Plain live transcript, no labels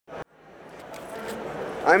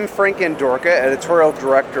I'm Frank Andorka, Editorial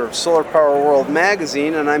Director of Solar Power World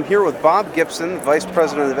magazine, and I'm here with Bob Gibson, Vice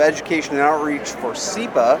President of Education and Outreach for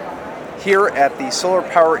SEPA, here at the Solar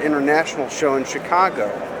Power International Show in Chicago.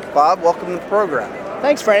 Bob, welcome to the program.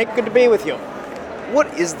 Thanks, Frank. Good to be with you. What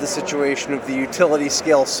is the situation of the utility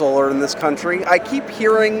scale solar in this country? I keep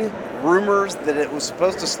hearing rumors that it was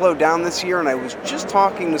supposed to slow down this year, and I was just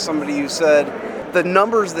talking to somebody who said the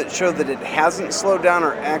numbers that show that it hasn't slowed down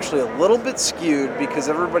are actually a little bit skewed because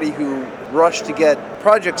everybody who rushed to get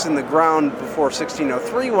projects in the ground before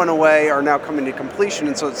 1603 went away are now coming to completion,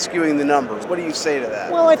 and so it's skewing the numbers. What do you say to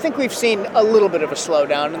that? Well, I think we've seen a little bit of a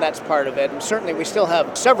slowdown, and that's part of it. And certainly we still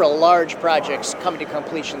have several large projects coming to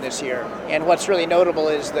completion this year. And what's really notable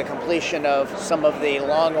is the completion of some of the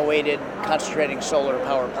long-awaited concentrating solar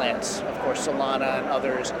power plants, of course, Solana and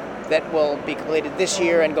others, that will be completed this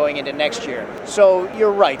year and going into next year. So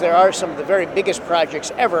you're right, there are some of the very biggest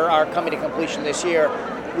projects ever are coming to completion this year.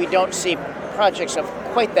 We don't see projects of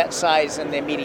quite that size in the immediate